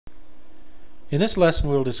In this lesson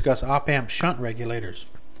we will discuss OPAmp shunt regulators.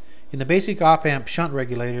 In the basic OPAmp shunt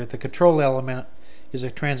regulator, the control element is a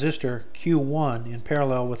transistor Q1 in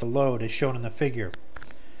parallel with the load as shown in the figure.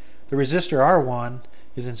 The resistor R1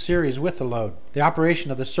 is in series with the load. The operation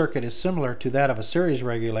of the circuit is similar to that of a series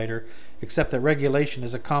regulator, except that regulation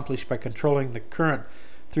is accomplished by controlling the current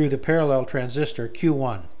through the parallel transistor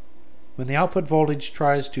Q1. When the output voltage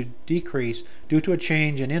tries to decrease due to a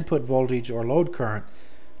change in input voltage or load current,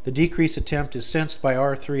 the decrease attempt is sensed by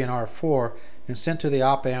R3 and R4 and sent to the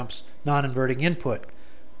OPAmp's non-inverting input.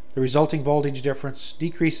 The resulting voltage difference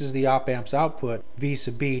decreases the OPAmp's output V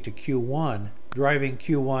sub B to Q1, driving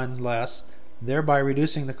Q1 less, thereby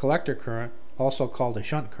reducing the collector current, also called a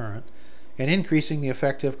shunt current, and increasing the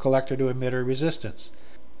effective collector to emitter resistance.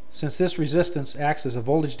 Since this resistance acts as a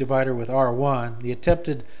voltage divider with R1, the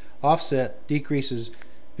attempted offset decreases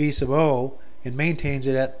V sub O and maintains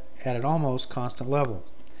it at an almost constant level.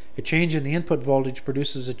 A change in the input voltage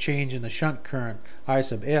produces a change in the shunt current I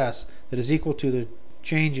sub S that is equal to the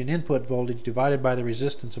change in input voltage divided by the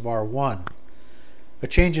resistance of R1. A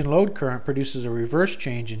change in load current produces a reverse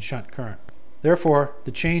change in shunt current. Therefore,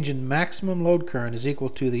 the change in maximum load current is equal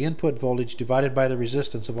to the input voltage divided by the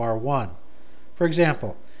resistance of R1. For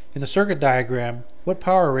example, in the circuit diagram, what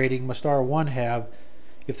power rating must R1 have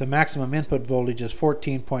if the maximum input voltage is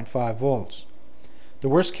 14.5 volts? The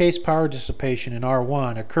worst-case power dissipation in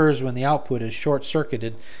R1 occurs when the output is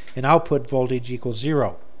short-circuited and output voltage equals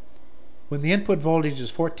 0. When the input voltage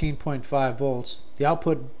is 14.5 volts, the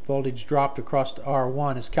output voltage dropped across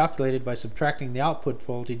R1 is calculated by subtracting the output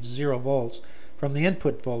voltage 0 volts from the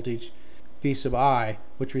input voltage V sub I,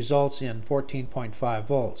 which results in 14.5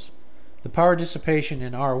 volts. The power dissipation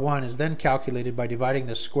in R1 is then calculated by dividing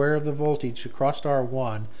the square of the voltage across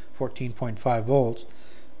R1, 14.5 volts,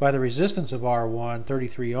 by the resistance of R1,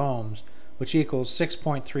 33 ohms, which equals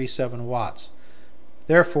 6.37 watts.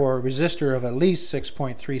 Therefore, a resistor of at least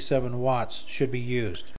 6.37 watts should be used.